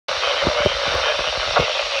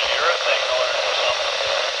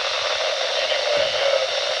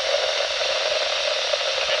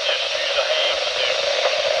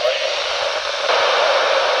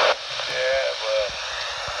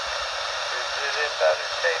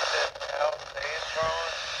better tape that out the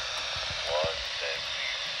intron was that you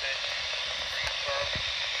said you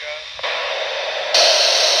refurbished the gun.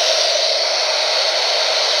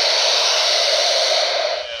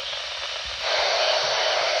 Yes.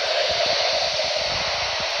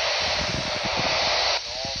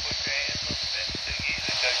 Don't put your hands on the stick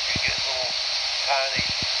either, because you get little tiny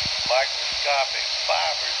microscopic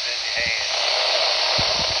fibers in your hand.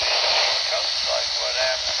 It comes like what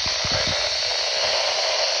happens.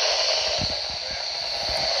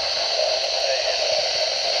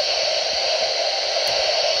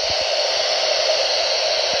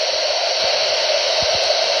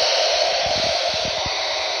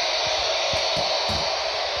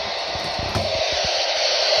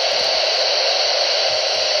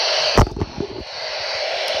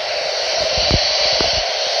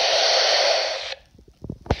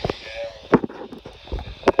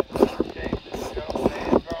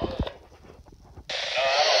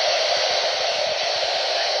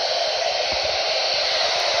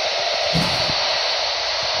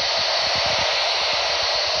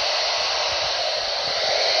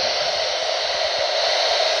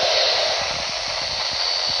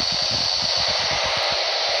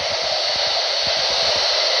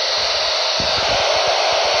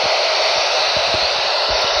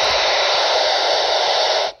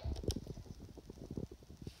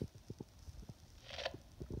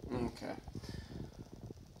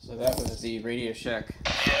 So that was the RadioShack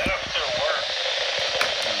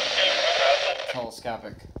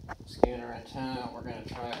telescopic scanner antenna. We're going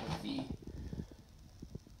to try it with the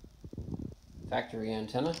factory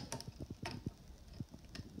antenna.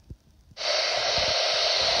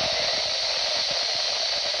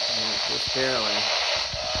 Just barely.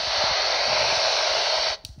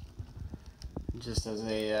 Just as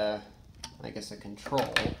a, I guess, a control.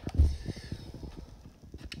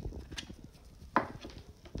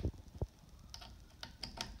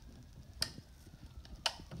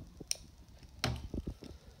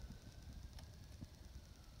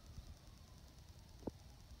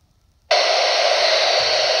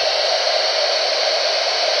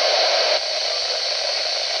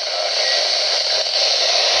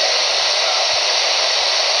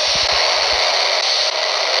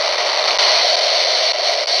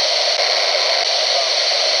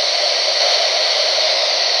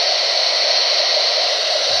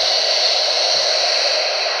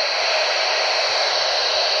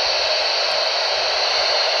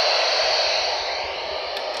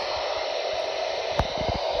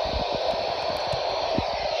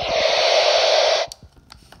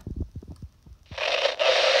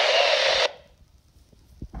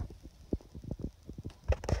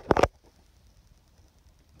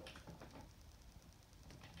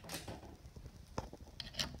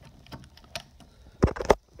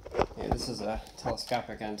 This is a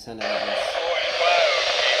telescopic antenna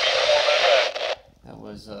that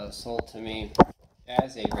was sold to me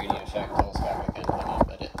as a RadioShack telescopic antenna,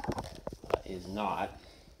 but it is not.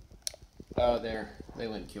 Oh, they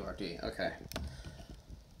went QRT. Okay,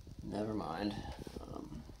 never mind.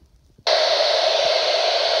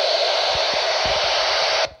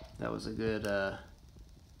 That was a good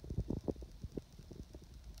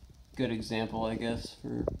good example, I guess,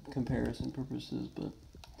 for comparison purposes, but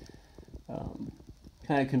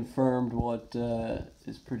kind of confirmed what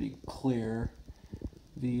is pretty clear.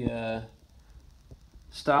 The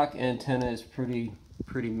stock antenna is pretty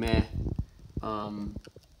meh.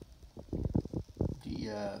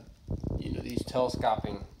 You know, these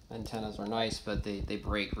telescoping antennas are nice, but they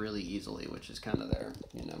break really easily, which is kind of their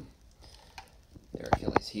their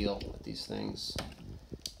Achilles heel with these things.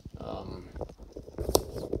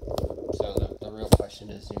 So the real question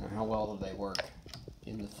is, how well do they work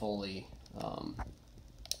in the fully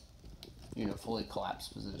fully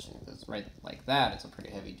collapsed position? Because right like that, it's a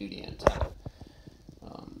pretty heavy duty antenna.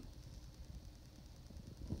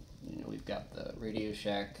 We've got the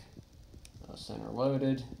RadioShack center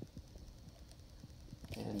loaded,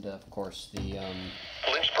 and of course the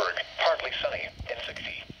Lynchburg, partly sunny,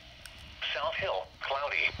 N60. South Hill,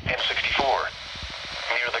 cloudy, N64.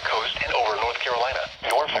 Near the coast and over North Carolina.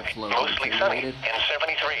 Norfolk, mostly sunny,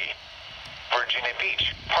 N73. Virginia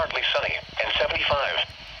Beach, partly sunny, N75.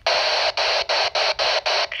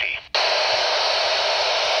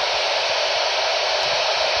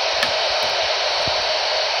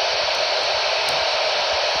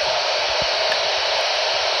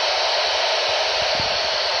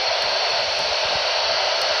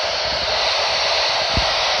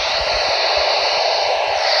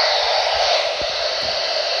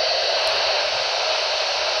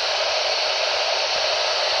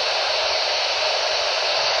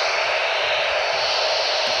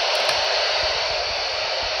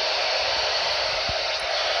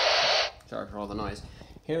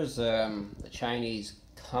 here's the Chinese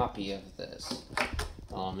copy of this.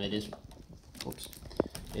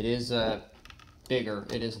 It is bigger,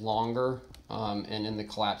 it is longer, and in the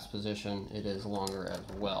collapsed position it is longer as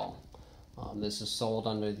well. This is sold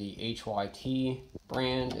under the HYT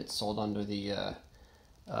brand. It's sold under the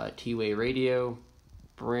TWAYRADIO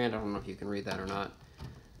brand. I don't know if you can read that or not,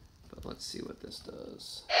 but let's see what this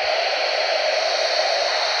does.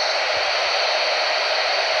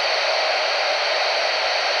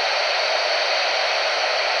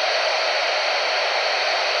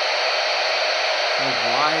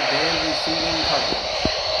 Wide band receiving coverage.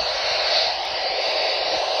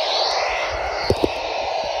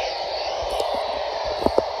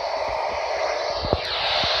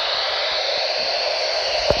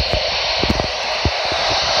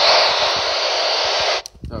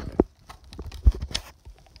 Okay.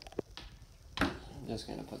 I'm just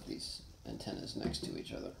going to put these antennas next to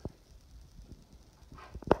each other.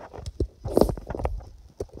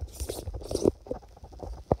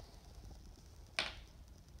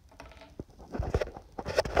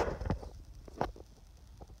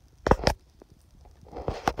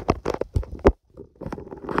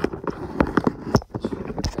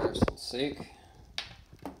 Sake.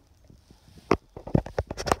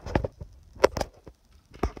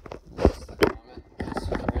 This is the comment.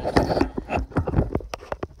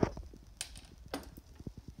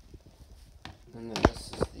 And then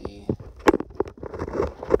this is the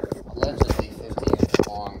allegedly 50-inch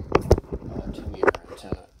long 2-meter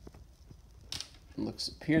antenna.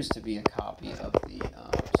 Appears to be a copy of the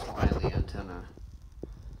Smiley antenna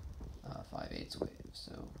 5/8 wave.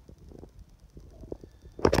 So.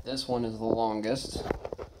 This one is the longest.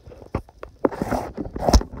 I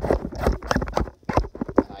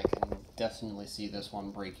can definitely see this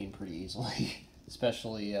one breaking pretty easily,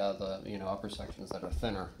 especially the upper sections that are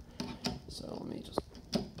thinner. So let me just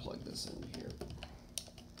plug this in here.